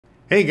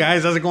Hey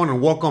guys, how's it going?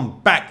 And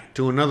welcome back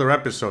to another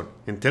episode.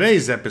 In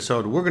today's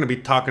episode, we're going to be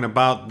talking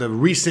about the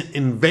recent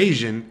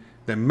invasion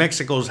that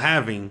Mexico's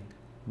having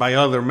by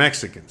other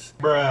Mexicans.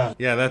 Bruh.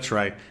 Yeah, that's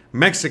right.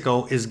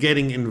 Mexico is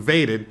getting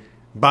invaded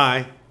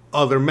by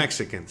other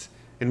Mexicans,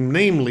 and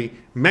namely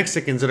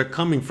Mexicans that are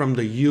coming from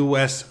the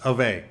US of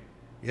A.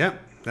 Yep,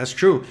 that's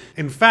true.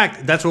 In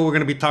fact, that's what we're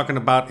going to be talking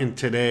about in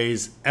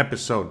today's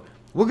episode.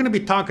 We're going to be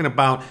talking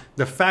about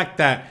the fact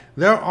that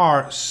there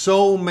are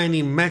so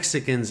many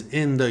Mexicans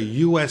in the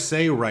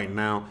USA right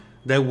now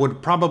that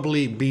would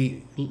probably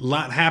be a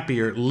lot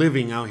happier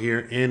living out here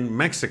in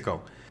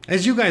Mexico.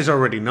 As you guys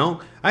already know,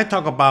 I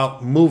talk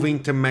about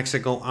moving to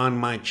Mexico on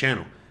my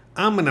channel.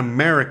 I'm an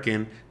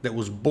American that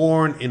was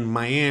born in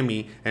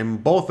Miami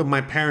and both of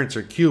my parents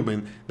are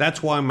Cuban.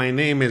 That's why my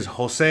name is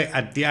Jose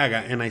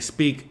Arteaga and I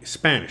speak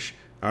Spanish.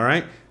 All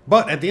right.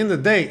 But at the end of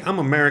the day, I'm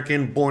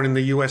American born in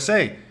the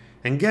USA.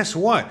 And guess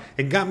what?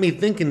 It got me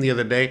thinking the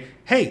other day,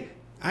 hey,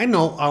 I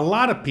know a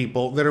lot of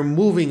people that are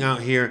moving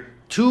out here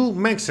to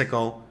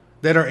Mexico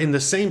that are in the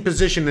same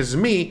position as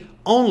me,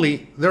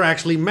 only they're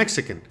actually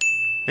Mexican.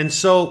 And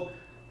so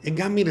it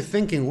got me to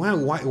thinking, wow,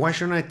 why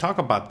shouldn't I talk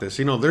about this?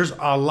 You know, there's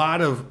a lot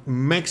of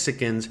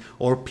Mexicans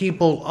or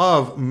people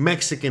of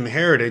Mexican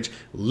heritage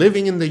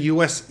living in the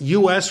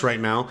US right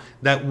now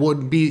that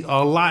would be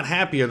a lot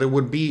happier, that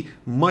would be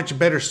much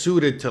better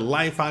suited to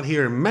life out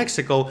here in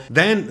Mexico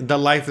than the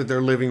life that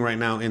they're living right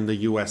now in the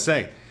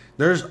USA.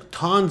 There's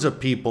tons of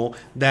people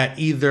that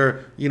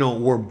either,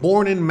 were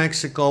born in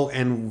Mexico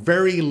and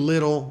very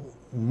little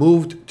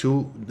moved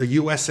to the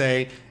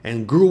USA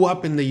and grew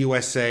up in the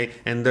USA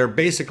and they're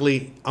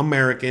basically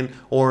American,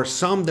 or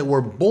some that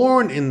were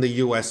born in the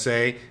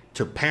USA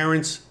to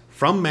parents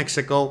from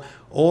Mexico,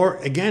 or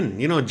again,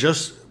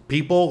 just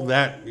people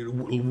that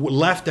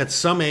left at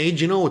some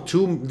age,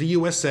 to the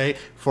USA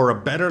for a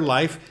better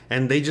life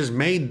and they just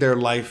made their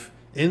life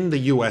in the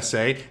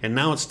USA and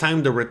now it's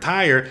time to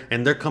retire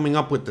and they're coming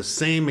up with the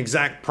same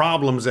exact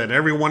problems that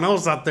everyone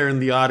else out there in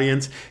the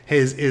audience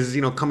is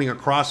coming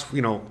across,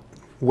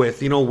 with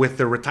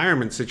the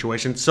retirement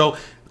situation. So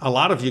a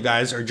lot of you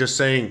guys are just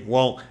saying,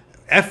 well,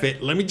 F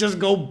it, let me just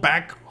go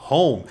back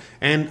home.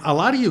 And a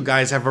lot of you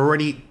guys have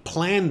already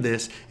planned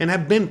this and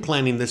have been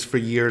planning this for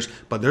years,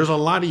 but there's a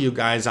lot of you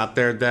guys out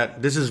there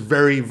that this is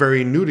very,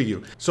 very new to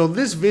you. So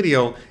this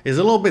video is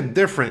a little bit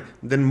different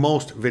than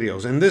most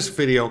videos. In this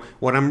video,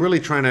 what I'm really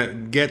trying to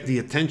get the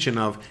attention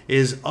of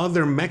is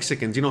other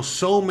Mexicans,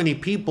 so many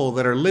people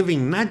that are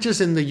living not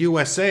just in the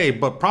USA,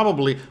 but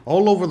probably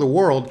all over the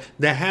world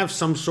that have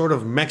some sort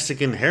of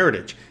Mexican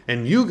heritage.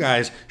 And you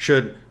guys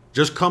should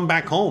just come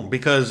back home,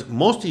 because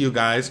most of you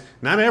guys,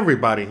 not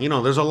everybody,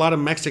 there's a lot of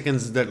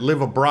Mexicans that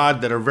live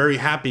abroad that are very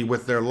happy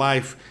with their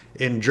life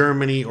in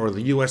Germany or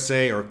the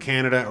USA or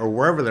Canada or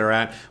wherever they're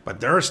at.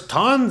 But there's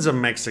tons of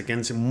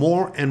Mexicans,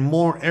 more and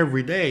more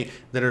every day,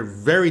 that are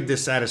very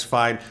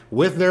dissatisfied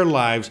with their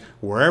lives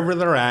wherever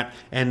they're at.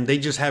 And they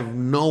just have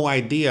no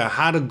idea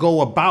how to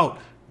go about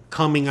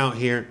coming out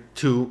here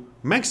to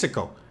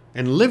Mexico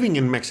and living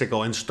in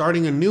Mexico and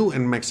starting anew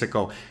in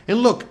Mexico. And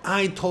look,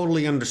 I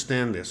totally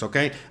understand this,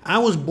 okay? I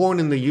was born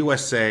in the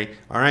USA,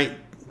 all right?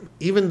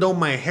 Even though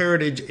my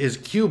heritage is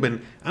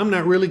Cuban, I'm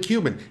not really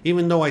Cuban.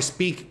 Even though I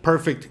speak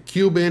perfect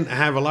Cuban, I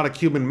have a lot of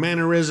Cuban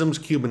mannerisms,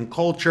 Cuban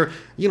culture,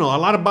 a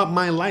lot about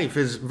my life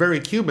is very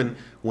Cuban.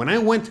 When I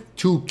went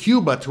to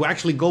Cuba to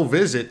actually go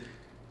visit,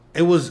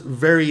 it was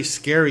very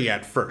scary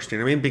at first, you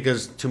know what I mean?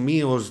 Because to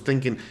me, I was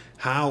thinking,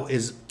 how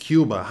is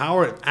Cuba, how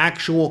are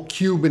actual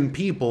Cuban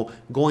people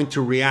going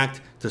to react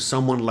to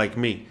someone like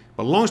me?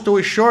 But long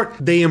story short,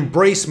 they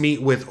embraced me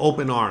with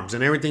open arms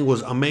and everything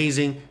was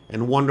amazing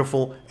and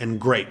wonderful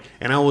and great.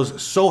 And I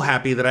was so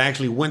happy that I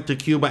actually went to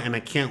Cuba and I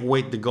can't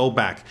wait to go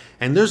back.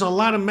 And there's a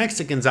lot of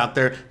Mexicans out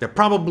there that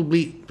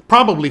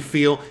probably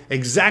feel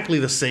exactly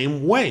the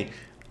same way.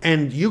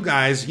 And you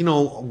guys,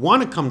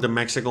 want to come to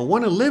Mexico,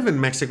 want to live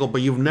in Mexico,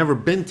 but you've never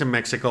been to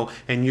Mexico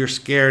and you're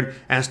scared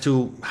as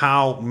to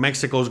how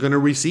Mexico is going to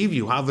receive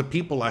you, how the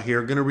people out here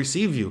are going to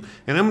receive you.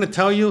 And I'm going to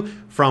tell you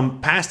from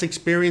past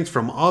experience,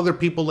 from other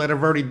people that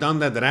have already done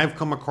that I've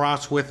come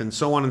across with and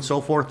so on and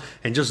so forth,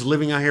 and just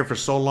living out here for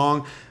so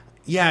long,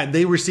 yeah,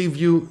 they receive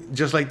you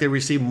just like they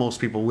receive most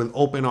people, with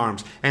open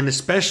arms. And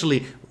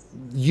especially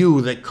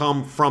you that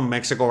come from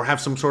Mexico or have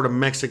some sort of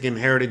Mexican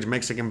heritage,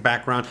 Mexican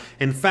background.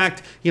 In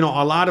fact, a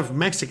lot of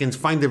Mexicans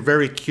find it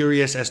very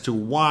curious as to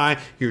why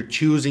you're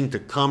choosing to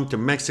come to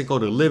Mexico,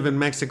 to live in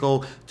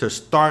Mexico, to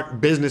start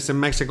business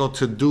in Mexico,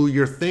 to do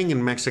your thing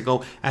in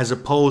Mexico, as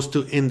opposed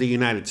to in the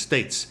United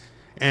States.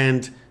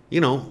 And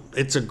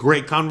it's a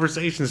great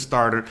conversation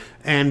starter.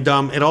 And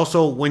it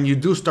also, when you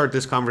do start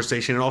this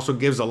conversation, it also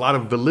gives a lot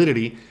of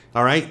validity,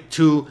 all right,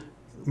 to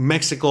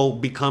Mexico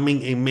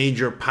becoming a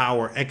major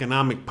power,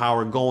 economic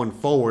power going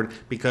forward,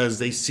 because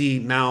they see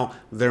now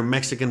their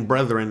Mexican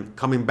brethren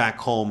coming back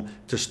home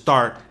to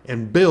start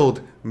and build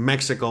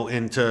Mexico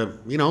into,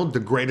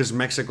 the greatest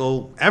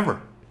Mexico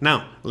ever.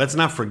 Now, let's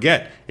not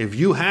forget, if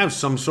you have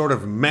some sort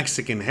of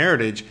Mexican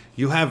heritage,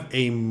 you have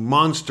a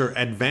monster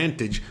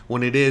advantage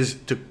when it is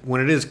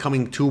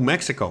coming to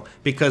Mexico.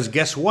 Because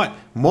guess what?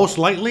 Most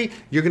likely,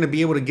 you're going to be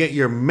able to get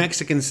your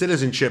Mexican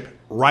citizenship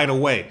right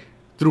away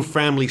through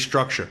family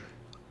structure,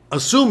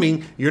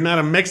 assuming you're not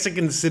a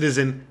Mexican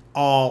citizen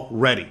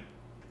already.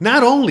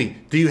 Not only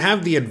do you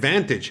have the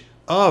advantage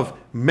of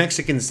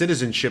Mexican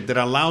citizenship that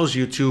allows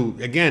you to,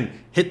 again,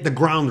 hit the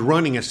ground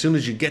running as soon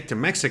as you get to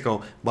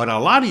Mexico, but a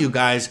lot of you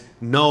guys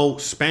know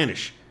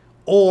Spanish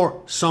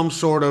or some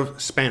sort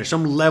of Spanish,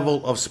 some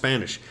level of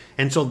Spanish.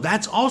 And so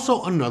that's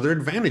also another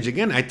advantage.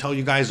 Again, I tell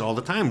you guys all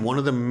the time, one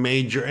of the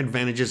major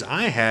advantages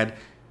I had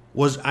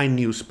was I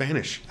knew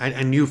Spanish.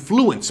 I knew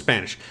fluent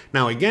Spanish.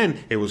 Now,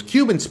 again, it was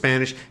Cuban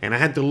Spanish, and I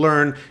had to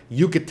learn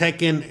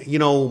Yucatecan,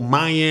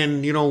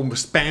 Mayan,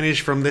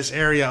 Spanish from this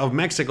area of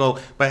Mexico.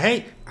 But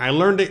hey, I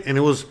learned it, and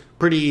it was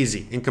pretty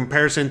easy in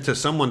comparison to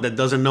someone that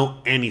doesn't know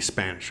any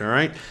Spanish, all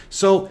right?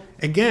 So,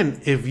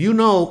 again, if you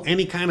know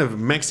any kind of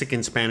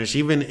Mexican Spanish,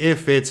 even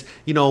if it's,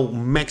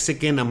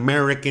 Mexican,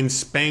 American,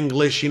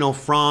 Spanglish,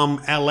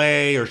 from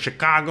LA or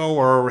Chicago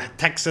or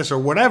Texas or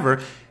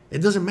whatever,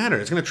 it doesn't matter.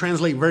 It's going to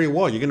translate very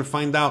well. You're going to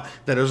find out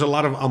that there's a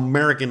lot of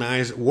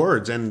Americanized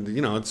words, and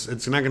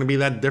it's not going to be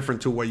that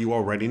different to what you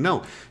already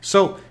know.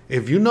 So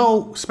if you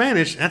know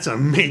Spanish, that's a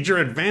major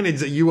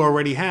advantage that you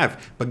already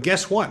have. But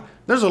guess what?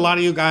 There's a lot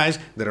of you guys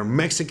that are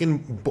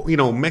Mexican,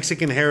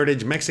 Mexican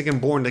heritage, Mexican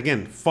born,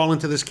 again, fall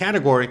into this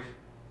category,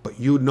 but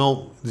you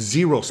know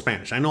zero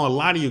Spanish. I know a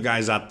lot of you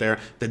guys out there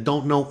that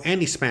don't know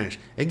any Spanish.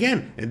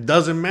 Again, it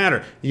doesn't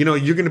matter. You're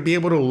going to be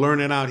able to learn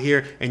it out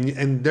here,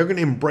 and they're going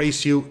to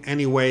embrace you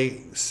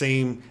anyway,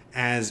 same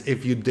as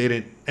if you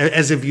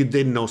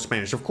didn't know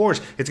Spanish. Of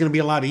course, it's going to be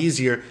a lot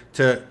easier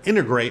to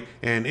integrate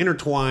and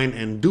intertwine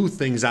and do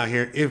things out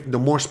here if the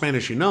more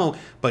Spanish you know.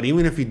 But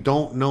even if you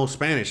don't know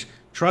Spanish,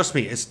 trust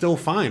me, it's still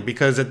fine,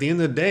 because at the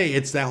end of the day,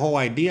 it's that whole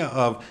idea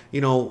of,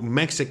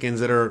 Mexicans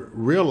that are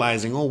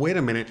realizing, oh, wait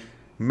a minute,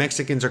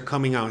 Mexicans are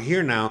coming out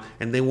here now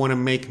and they want to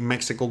make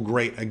Mexico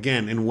great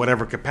again in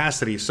whatever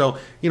capacity. So,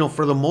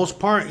 for the most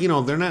part,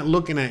 they're not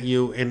looking at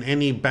you in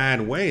any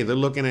bad way. They're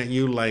looking at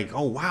you like,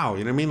 oh, wow,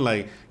 you know what I mean?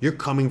 Like, you're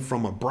coming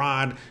from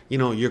abroad,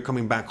 you're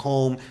coming back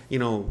home,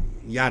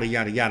 yada,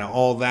 yada, yada,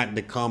 all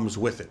that comes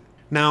with it.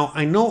 Now,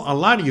 I know a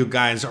lot of you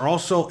guys are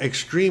also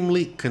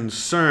extremely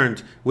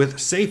concerned with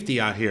safety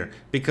out here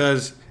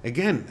because,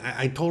 again,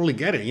 I totally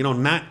get it.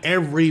 Not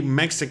every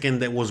Mexican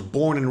that was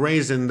born and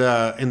raised in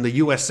the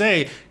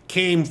USA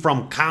came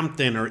from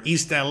Compton or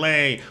East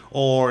LA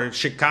or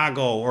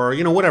Chicago or,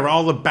 whatever,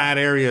 all the bad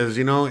areas,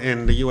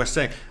 in the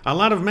USA. A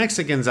lot of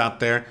Mexicans out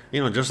there,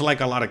 just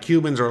like a lot of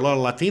Cubans or a lot of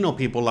Latino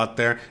people out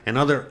there and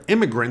other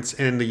immigrants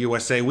in the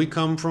USA, we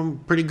come from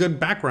pretty good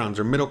backgrounds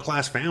or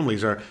middle-class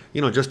families or,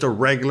 just a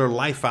regular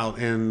life out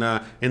in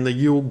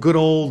the good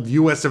old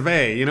US of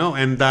A,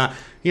 and,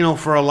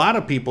 for a lot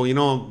of people,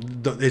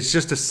 it's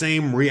just the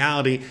same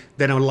reality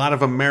that a lot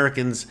of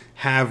Americans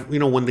have,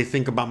 when they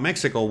think about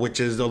Mexico,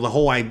 which is the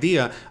whole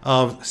idea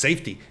of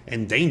safety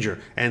and danger,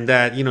 and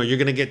that, you're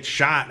going to get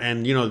shot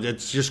and,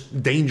 it's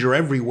just danger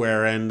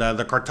everywhere, and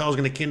the cartel's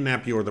going to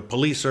kidnap you, or the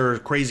police are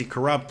crazy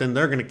corrupt and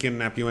they're going to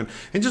kidnap you, and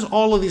just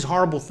all of these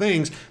horrible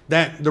things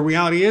that the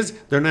reality is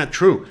they're not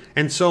true.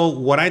 And so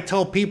what I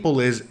tell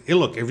people is, hey,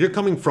 look, if you're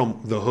coming from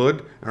the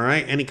hood, all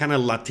right, any kind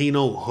of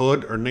Latino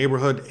hood or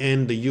neighborhood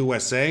in the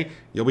USA,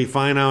 you'll be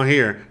fine out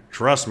here.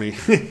 Trust me.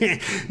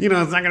 It's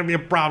not going to be a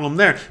problem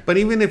there. But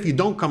even if you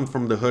don't come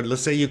from the hood,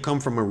 let's say you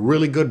come from a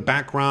really good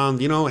background,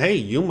 hey,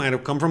 you might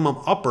have come from an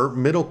upper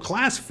middle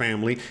class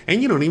family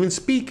and you don't even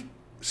speak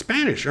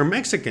Spanish or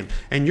Mexican.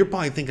 And you're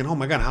probably thinking, oh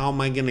my God, how am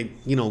I going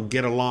to,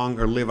 get along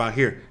or live out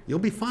here? You'll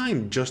be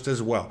fine just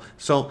as well.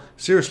 So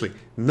seriously,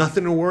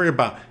 nothing to worry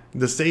about.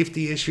 The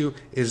safety issue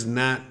is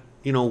not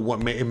what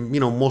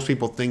most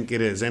people think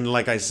it is. And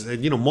like I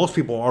said, most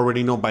people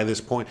already know by this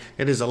point,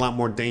 it is a lot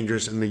more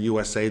dangerous in the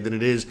USA than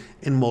it is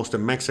in most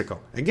of Mexico.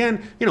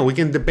 Again, we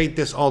can debate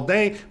this all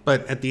day,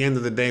 but at the end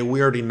of the day,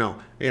 we already know,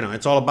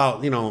 it's all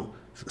about,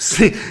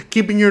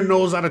 keeping your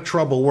nose out of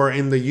trouble. We're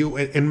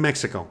in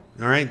Mexico.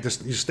 All right.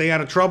 Just, you stay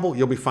out of trouble,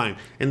 you'll be fine.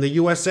 In the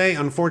USA,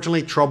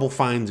 unfortunately, trouble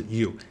finds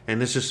you.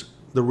 And it's just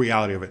the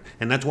reality of it.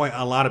 And that's why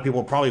a lot of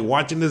people are probably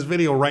watching this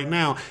video right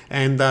now,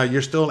 and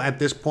you're still at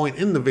this point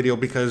in the video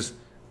because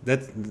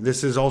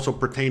this is also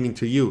pertaining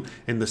to you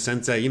in the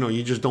sense that,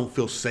 you just don't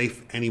feel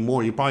safe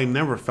anymore. You probably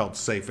never felt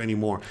safe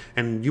anymore.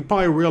 And you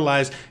probably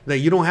realize that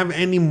you don't have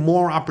any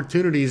more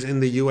opportunities in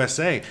the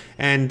USA.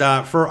 And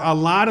for a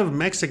lot of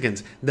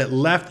Mexicans that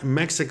left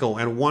Mexico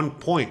at one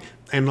point,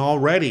 and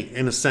already,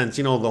 in a sense,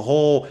 the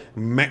whole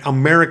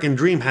American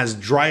dream has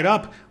dried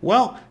up.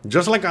 Well,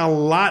 just like a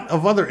lot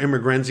of other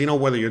immigrants,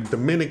 whether you're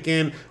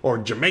Dominican or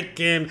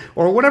Jamaican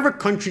or whatever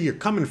country you're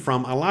coming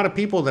from, a lot of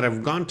people that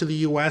have gone to the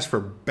U.S. for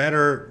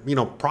better,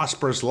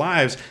 prosperous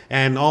lives,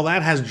 and all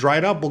that has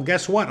dried up. Well,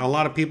 guess what? A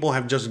lot of people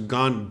have just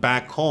gone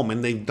back home,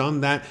 and they've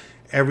done that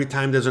every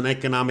time there's an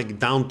economic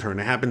downturn.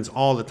 It happens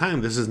all the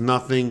time. This is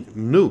nothing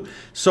new.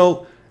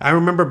 So, I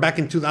remember back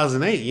in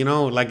 2008,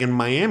 like in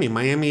Miami.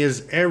 Miami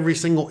is every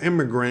single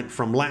immigrant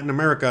from Latin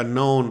America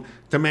known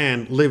to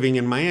man living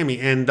in Miami.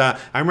 And I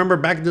remember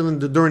back during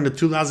the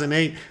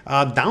 2008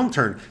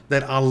 downturn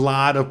that a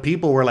lot of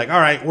people were like, all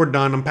right, we're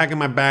done. I'm packing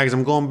my bags.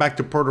 I'm going back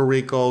to Puerto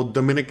Rico,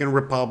 Dominican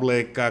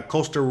Republic,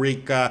 Costa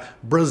Rica,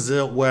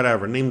 Brazil,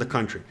 whatever, name the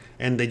country.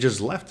 And they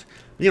just left.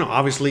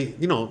 Obviously,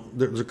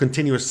 there's a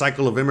continuous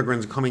cycle of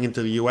immigrants coming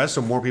into the U.S.,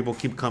 so more people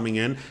keep coming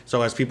in.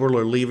 So as people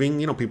are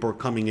leaving, people are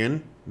coming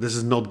in. This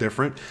is no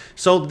different.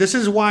 So this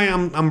is why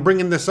I'm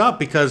bringing this up,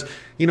 because,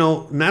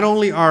 not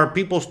only are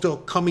people still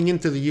coming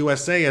into the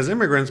USA as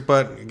immigrants,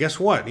 but guess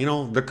what?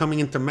 They're coming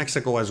into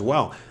Mexico as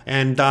well.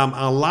 And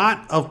a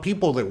lot of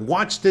people that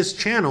watch this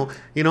channel,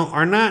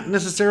 are not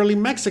necessarily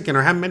Mexican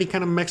or have any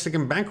kind of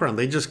Mexican background.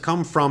 They just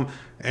come from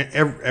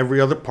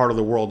every other part of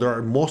the world.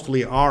 They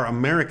mostly are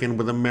American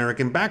with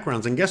American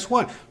backgrounds. And guess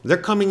what? They're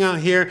coming out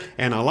here,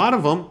 and a lot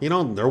of them,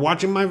 they're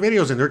watching my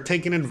videos and they're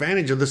taking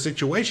advantage of the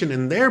situation,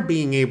 and they're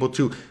being able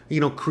to,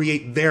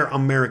 create their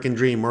American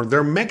dream or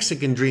their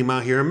Mexican dream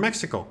out here in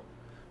Mexico.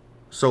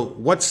 So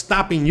what's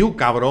stopping you,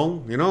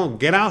 cabrón?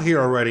 Get out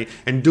here already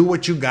and do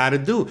what you got to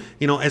do.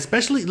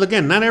 Especially,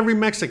 again, not every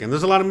Mexican.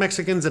 There's a lot of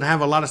Mexicans that have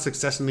a lot of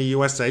success in the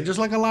USA, just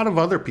like a lot of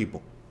other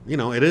people.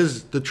 It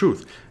is the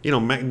truth.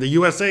 The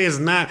USA is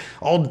not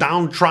all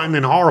downtrodden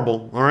and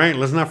horrible. All right,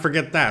 let's not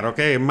forget that.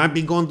 Okay, it might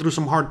be going through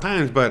some hard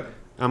times, but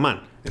come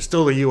on, it's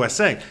still the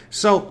USA.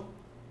 So,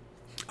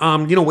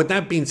 with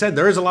that being said,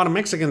 there is a lot of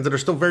Mexicans that are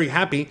still very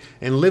happy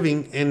and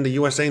living in the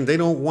USA, and they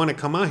don't want to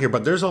come out here.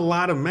 But there's a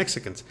lot of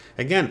Mexicans,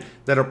 again,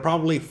 that are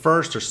probably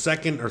first or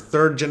second or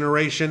third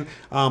generation.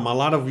 A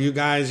lot of you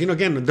guys,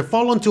 again, they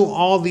fall into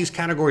all these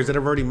categories that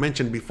I've already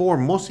mentioned before.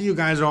 Most of you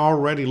guys are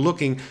already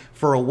looking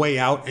for a way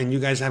out, and you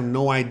guys have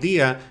no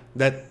idea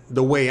that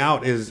the way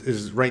out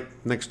is right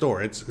next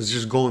door. It's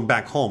just going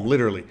back home,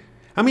 literally.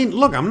 I mean,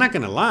 look, I'm not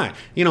going to lie.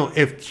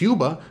 If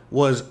Cuba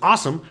was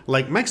awesome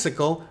like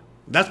Mexico,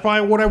 that's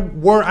probably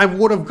where I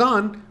would have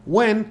gone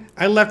when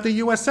I left the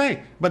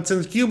USA. But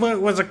since Cuba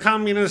was a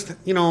communist,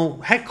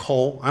 heck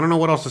hole, I don't know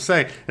what else to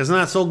say. It's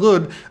not so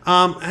good.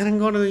 I didn't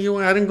go to the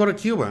US. I didn't go to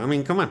Cuba. I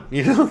mean, come on,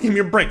 give me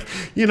a break.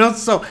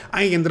 So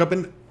I ended up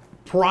in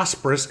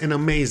prosperous and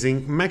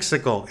amazing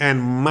Mexico.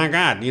 And my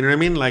God, you know what I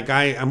mean? Like,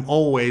 I am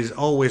always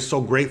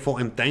so grateful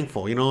and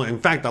thankful. In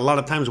fact, a lot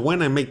of times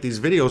when I make these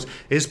videos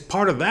is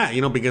part of that,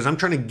 because I'm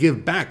trying to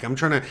give back. I'm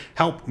trying to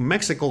help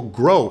Mexico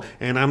grow,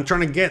 and I'm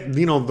trying to get,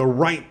 the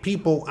right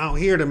people out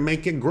here to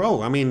make it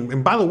grow. I mean,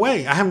 and by the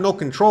way, I have no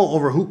control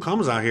over who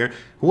comes out here.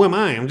 Who am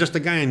I? I'm just a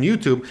guy on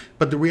YouTube.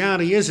 But the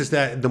reality is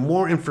that the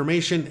more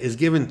information is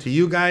given to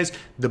you guys,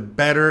 the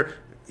better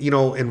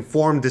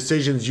informed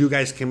decisions you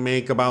guys can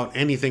make about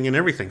anything and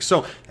everything.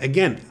 So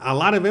again, a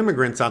lot of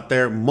immigrants out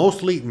there,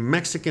 mostly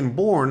Mexican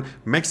born,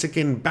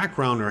 Mexican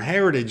background or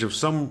heritage of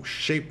some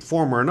shape,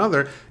 form or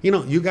another,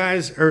 you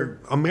guys are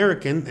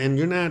American and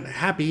you're not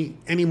happy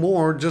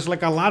anymore, just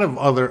like a lot of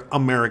other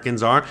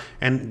Americans are.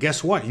 And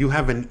guess what? You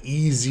have an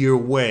easier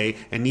way,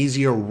 an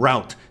easier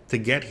route to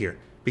get here.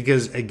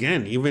 Because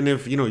again, even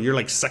if, you're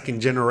like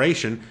second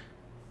generation,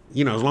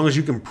 as long as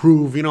you can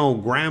prove,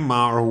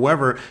 grandma or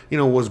whoever,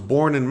 was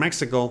born in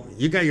Mexico,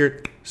 you got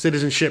your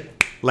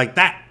citizenship like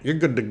that. You're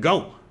good to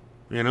go.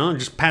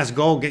 Just pass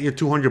go, get your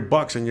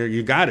 $200 and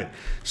you got it.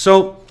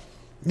 So,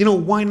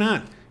 why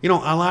not? A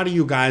lot of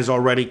you guys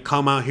already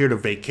come out here to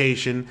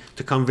vacation,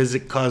 to come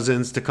visit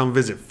cousins, to come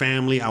visit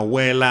family,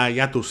 abuela,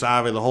 ya tu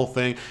sabe, the whole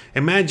thing.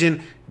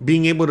 Imagine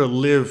being able to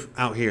live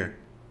out here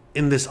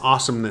in this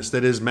awesomeness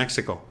that is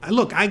Mexico.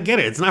 Look, I get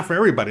it. It's not for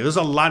everybody. There's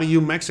a lot of you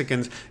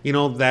Mexicans,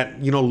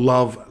 that,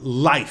 love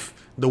life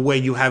the way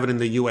you have it in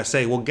the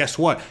USA. Well, guess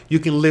what? You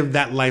can live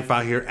that life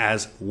out here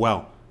as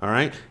well. All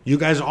right. You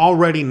guys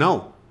already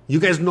know. You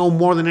guys know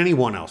more than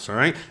anyone else. All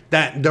right.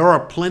 That there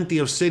are plenty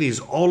of cities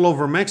all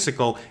over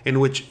Mexico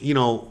in which,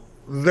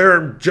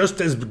 they're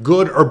just as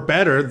good or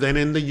better than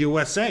in the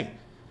USA.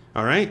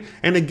 All right.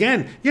 And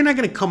again, you're not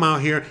going to come out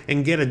here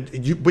and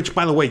get which,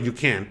 by the way, you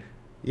can.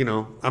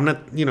 I'm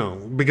not,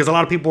 because a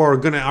lot of people are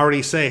going to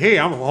already say, hey,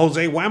 I'm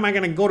Jose, why am I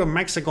going to go to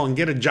Mexico and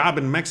get a job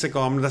in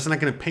Mexico? That's not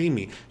going to pay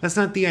me. That's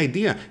not the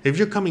idea. If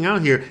you're coming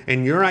out here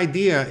and your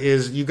idea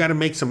is you got to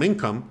make some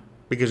income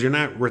because you're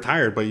not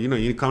retired, but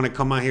you kind of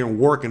come out here and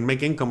work and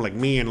make income like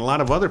me and a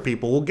lot of other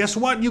people. Well, guess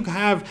what? You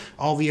have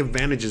all the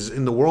advantages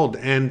in the world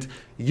and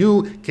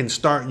you can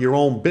start your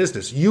own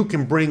business. You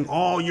can bring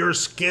all your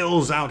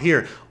skills out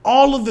here,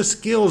 all of the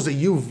skills that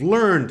you've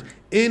learned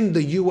in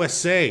the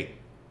USA.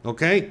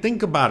 Okay,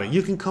 think about it.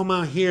 You can come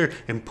out here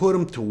and put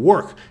them to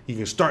work. You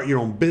can start your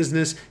own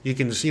business. You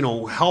can just,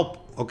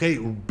 help,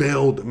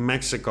 build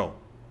Mexico,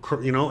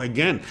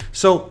 again.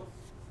 So,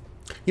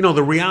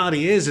 the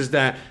reality is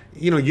that,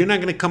 you're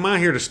not going to come out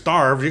here to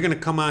starve. You're going to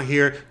come out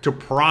here to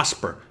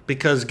prosper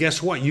because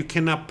guess what? You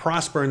cannot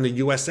prosper in the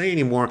USA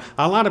anymore.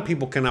 A lot of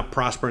people cannot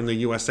prosper in the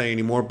USA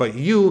anymore, but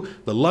you,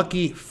 the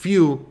lucky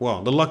few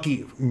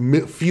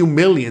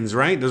millions,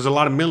 right? There's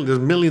there's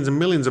millions and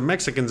millions of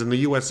Mexicans in the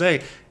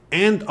USA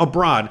and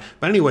abroad.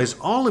 But anyways,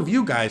 all of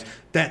you guys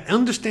that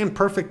understand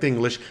perfect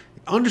English,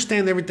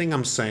 understand everything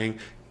I'm saying.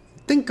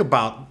 Think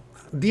about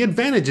the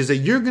advantages that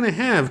you're going to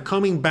have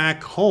coming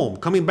back home,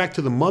 coming back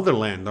to the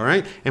motherland, all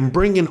right? And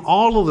bringing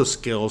all of the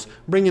skills,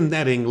 bringing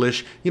that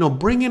English,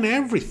 bringing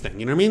everything,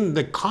 you know what I mean?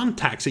 The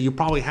contacts that you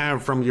probably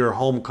have from your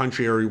home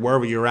country or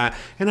wherever you're at.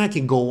 And I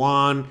can go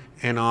on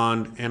and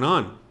on and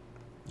on,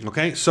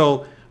 okay?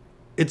 So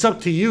it's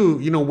up to you,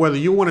 whether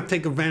you want to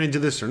take advantage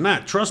of this or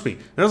not. Trust me,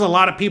 there's a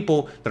lot of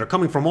people that are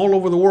coming from all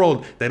over the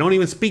world that don't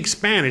even speak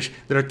Spanish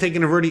that are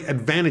taking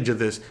advantage of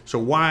this. So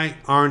why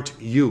aren't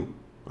you?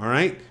 All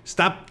right,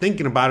 stop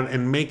thinking about it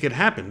and make it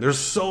happen. There's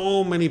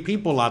so many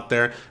people out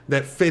there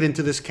that fit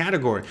into this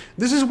category.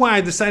 This is why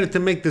I decided to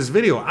make this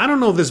video. I don't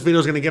know if this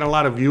video is going to get a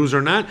lot of views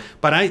or not,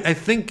 but I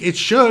think it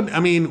should. I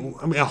mean,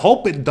 I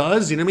hope it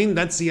does. You know what I mean?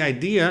 That's the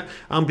idea.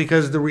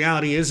 Because the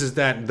reality is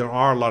that there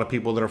are a lot of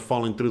people that are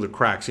falling through the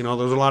cracks. There's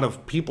a lot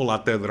of people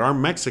out there that are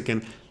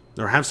Mexican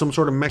or have some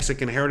sort of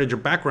Mexican heritage or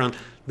background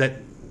that,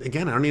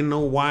 again, I don't even know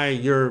why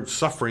you're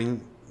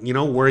suffering,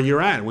 where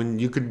you're at when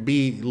you could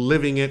be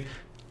living it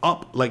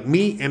up like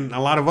me and a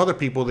lot of other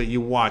people that you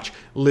watch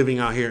living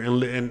out here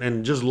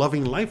and just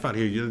loving life out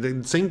here.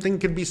 The same thing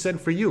could be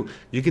said for you.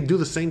 You could do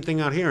the same thing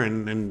out here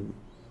and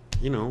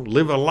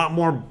live a lot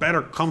more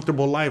better,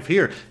 comfortable life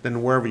here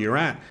than wherever you're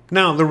at.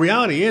 Now, the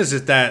reality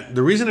is that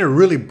the reason I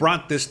really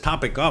brought this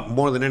topic up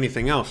more than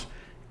anything else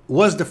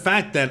was the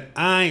fact that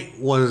I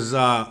was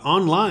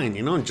online,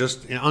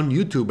 just on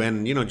YouTube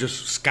and,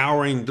 just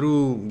scouring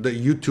through the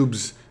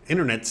YouTube's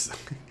internets.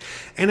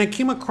 And I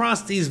came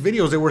across these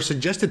videos that were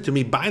suggested to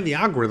me by the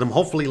algorithm.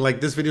 Hopefully,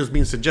 like this video is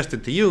being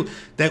suggested to you,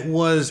 that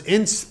was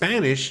in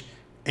Spanish.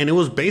 And it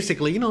was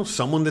basically,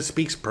 someone that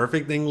speaks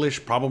perfect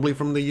English, probably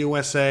from the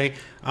USA,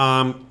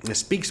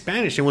 speaks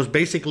Spanish, and was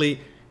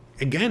basically,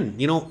 again,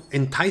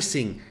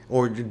 enticing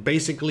or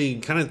basically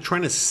kind of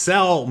trying to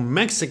sell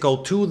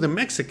Mexico to the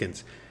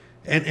Mexicans.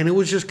 And it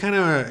was just kind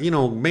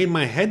of, made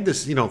my head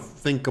this,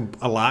 think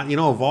a lot,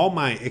 of all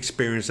my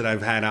experience that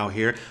I've had out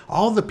here,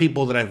 all the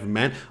people that I've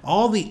met,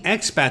 all the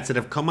expats that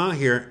have come out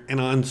here,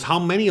 and how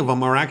many of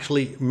them are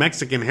actually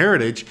Mexican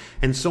heritage,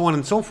 and so on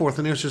and so forth.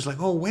 And it was just like,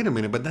 oh, wait a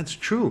minute, but that's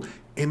true.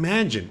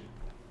 Imagine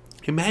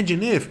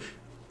if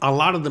a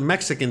lot of the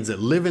Mexicans that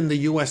live in the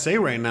USA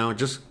right now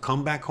just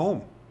come back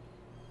home,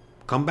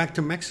 come back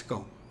to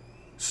Mexico.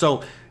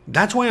 So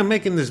that's why I'm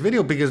making this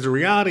video, because the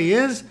reality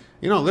is,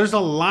 there's a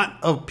lot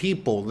of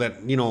people that,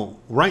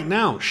 right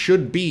now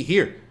should be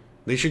here.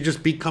 They should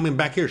just be coming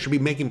back here, should be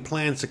making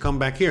plans to come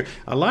back here.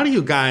 A lot of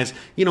you guys,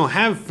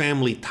 have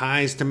family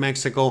ties to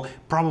Mexico,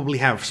 probably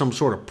have some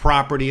sort of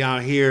property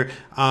out here.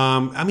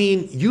 I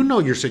mean,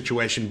 your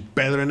situation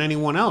better than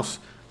anyone else.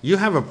 You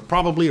have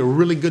probably a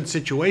really good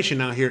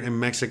situation out here in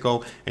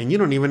Mexico, and you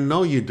don't even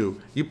know you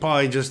do. You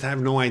probably just have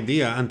no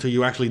idea until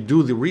you actually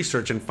do the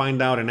research and find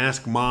out and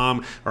ask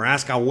mom or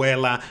ask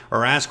abuela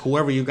or ask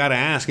whoever you got to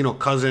ask,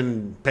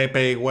 cousin,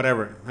 Pepe,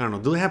 whatever. I don't know.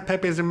 Do they have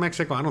Pepes in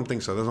Mexico? I don't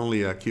think so. That's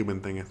only a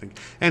Cuban thing, I think.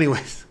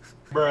 Anyways.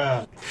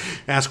 Bruh.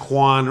 Ask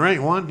Juan, right?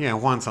 Juan? Yeah,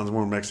 Juan sounds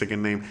more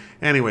Mexican name.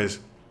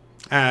 Anyways,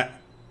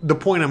 the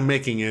point I'm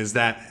making is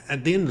that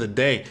at the end of the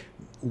day,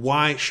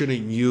 why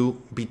shouldn't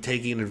you be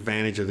taking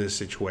advantage of this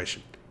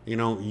situation?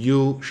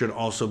 You should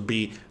also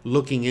be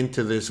looking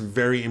into this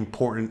very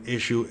important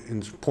issue,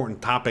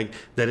 important topic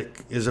that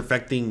is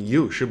affecting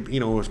you.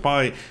 It's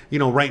probably,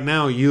 right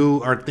now you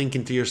are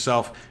thinking to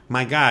yourself,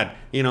 my God,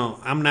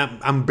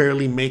 I'm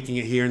barely making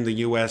it here in the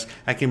US.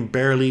 I can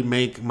barely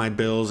make my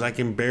bills. I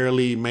can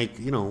barely make,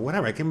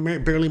 whatever. I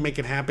can barely make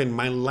it happen.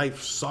 My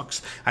life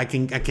sucks. I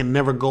can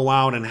never go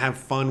out and have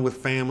fun with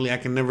family. I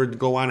can never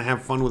go out and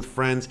have fun with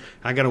friends.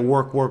 I got to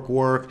work.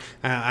 You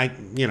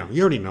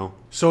already know.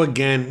 So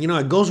again,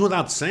 it goes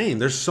without saying,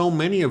 there's so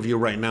many of you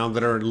right now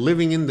that are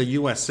living in the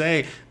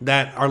USA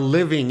that are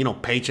living,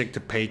 paycheck to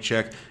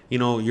paycheck.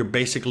 You're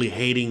basically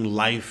hating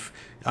life.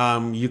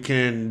 You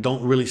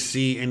don't really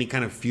see any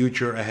kind of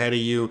future ahead of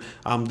you.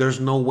 There's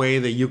no way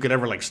that you could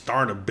ever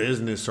start a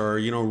business or,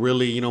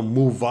 really,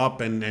 move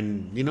up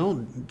and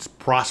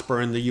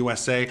prosper in the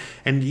USA.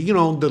 And,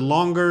 the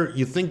longer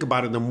you think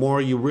about it, the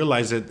more you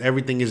realize that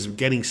everything is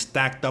getting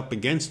stacked up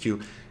against you.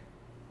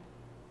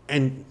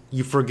 And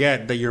you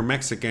forget that you're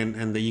Mexican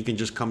and that you can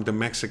just come to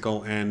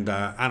Mexico and,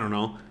 I don't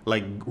know,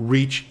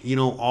 reach,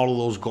 all of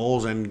those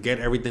goals and get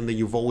everything that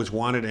you've always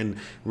wanted and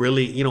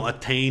really,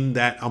 attain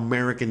that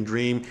American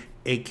dream,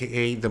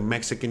 AKA the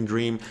Mexican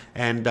dream.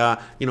 And,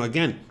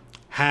 again,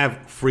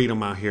 have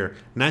freedom out here,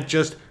 not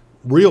just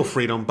real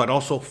freedom, but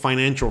also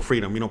financial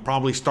freedom.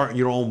 Probably start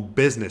your own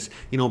business,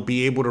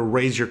 be able to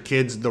raise your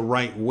kids the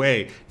right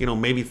way,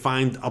 maybe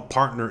find a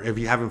partner if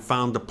you haven't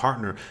found a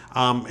partner.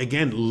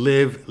 Again,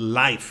 live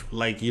life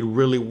like you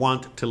really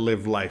want to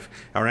live life.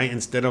 All right.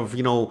 Instead of,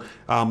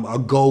 a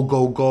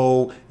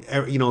go,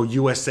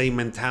 USA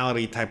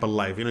mentality type of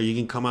life. You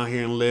can come out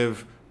here and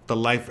live the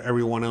life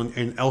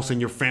everyone else in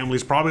your family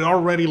is probably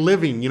already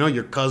living,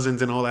 your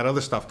cousins and all that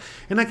other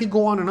stuff. And I could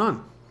go on and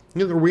on.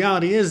 The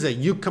reality is that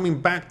you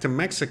coming back to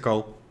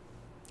Mexico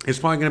it's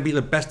probably going to be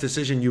the best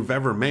decision you've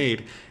ever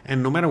made.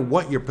 And no matter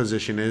what your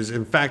position is,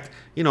 in fact,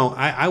 you know,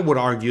 I would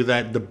argue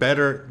that the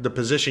better the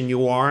position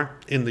you are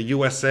in the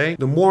USA,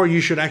 the more you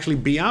should actually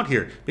be out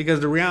here. Because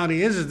the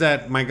reality is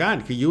that, my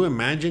God, can you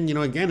imagine, you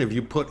know, again, if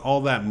you put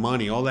all that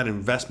money, all that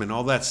investment,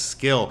 all that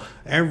skill,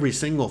 every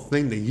single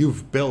thing that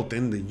you've built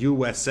in the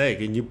USA,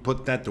 and you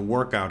put that to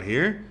work out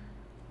here?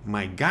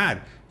 My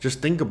God,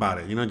 just think about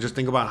it. You know, just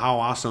think about how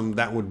awesome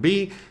that would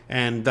be,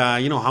 and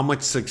you know, how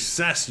much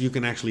success you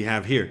can actually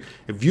have here.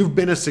 If you've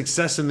been a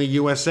success in the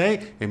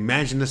USA,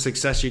 imagine the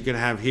success you can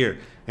have here.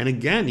 And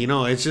again, you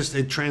know, it's just,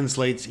 it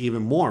translates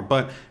even more.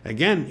 But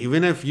again,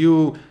 even if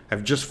you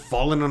have just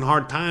fallen on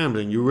hard times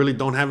and you really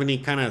don't have any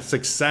kind of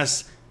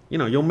success, you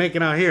know, you'll make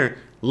it out here.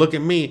 Look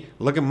at me,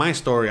 look at my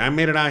story. I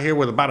made it out here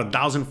with about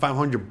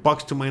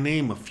 $1,500 to my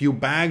name, a few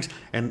bags,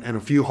 and a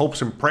few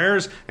hopes and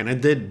prayers, and I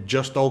did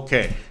just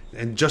okay.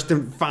 And just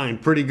fine,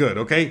 pretty good,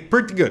 okay?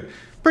 Pretty good.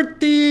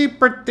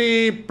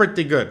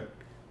 Pretty good.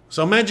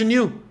 So imagine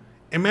you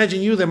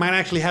that might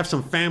actually have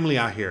some family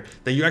out here,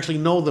 that you actually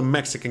know the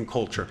Mexican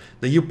culture,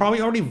 that you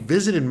probably already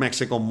visited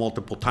Mexico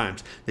multiple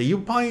times, that you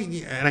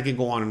probably, and I can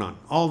go on and on.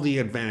 All the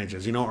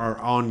advantages, you know, are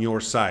on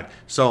your side.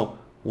 So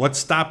what's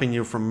stopping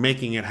you from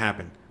making it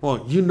happen?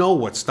 Well, you know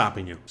what's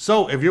stopping you.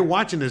 So if you're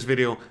watching this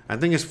video, I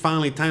think it's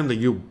finally time that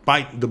you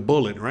bite the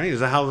bullet, right? Is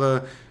that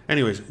how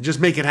anyways, just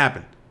make it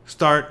happen.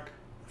 Start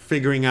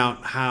figuring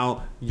out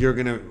how you're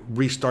gonna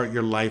restart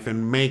your life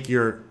and make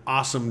your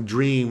awesome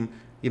dream,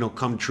 you know,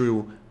 come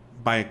true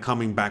by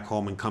coming back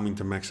home and coming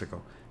to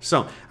Mexico.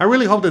 So I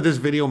really hope that this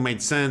video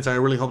made sense. I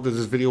really hope that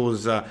this video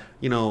was,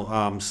 you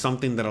know,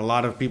 something that a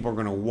lot of people are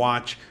gonna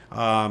watch,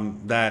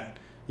 that,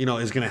 you know,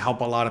 is going to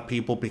help a lot of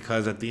people,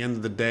 because at the end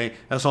of the day,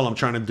 that's all I'm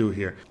trying to do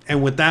here.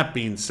 And with that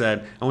being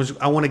said, I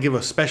want to give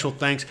a special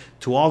thanks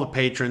to all the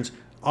patrons,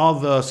 all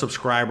the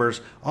subscribers,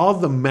 all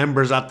the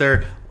members out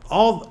there,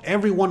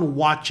 everyone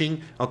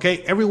watching, okay?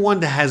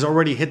 Everyone that has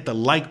already hit the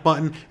like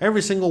button,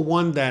 every single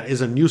one that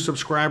is a new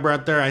subscriber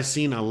out there. I've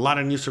seen a lot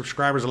of new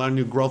subscribers, a lot of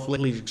new growth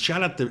lately.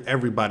 Shout out to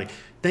everybody.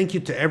 Thank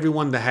you to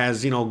everyone that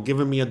has, you know,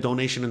 given me a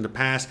donation in the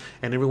past,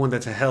 and everyone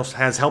that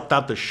has helped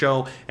out the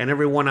show, and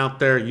everyone out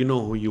there, you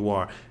know who you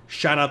are.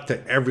 Shout out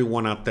to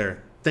everyone out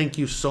there. Thank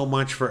you so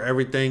much for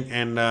everything.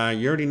 And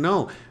you already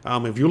know,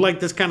 if you like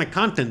this kind of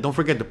content, don't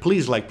forget to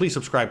please like, please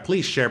subscribe,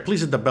 please share,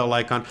 please hit the bell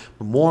icon.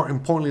 But more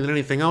importantly than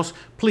anything else,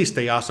 please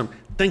stay awesome.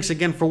 Thanks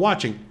again for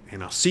watching,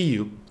 and I'll see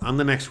you on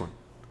the next one.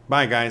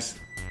 Bye, guys.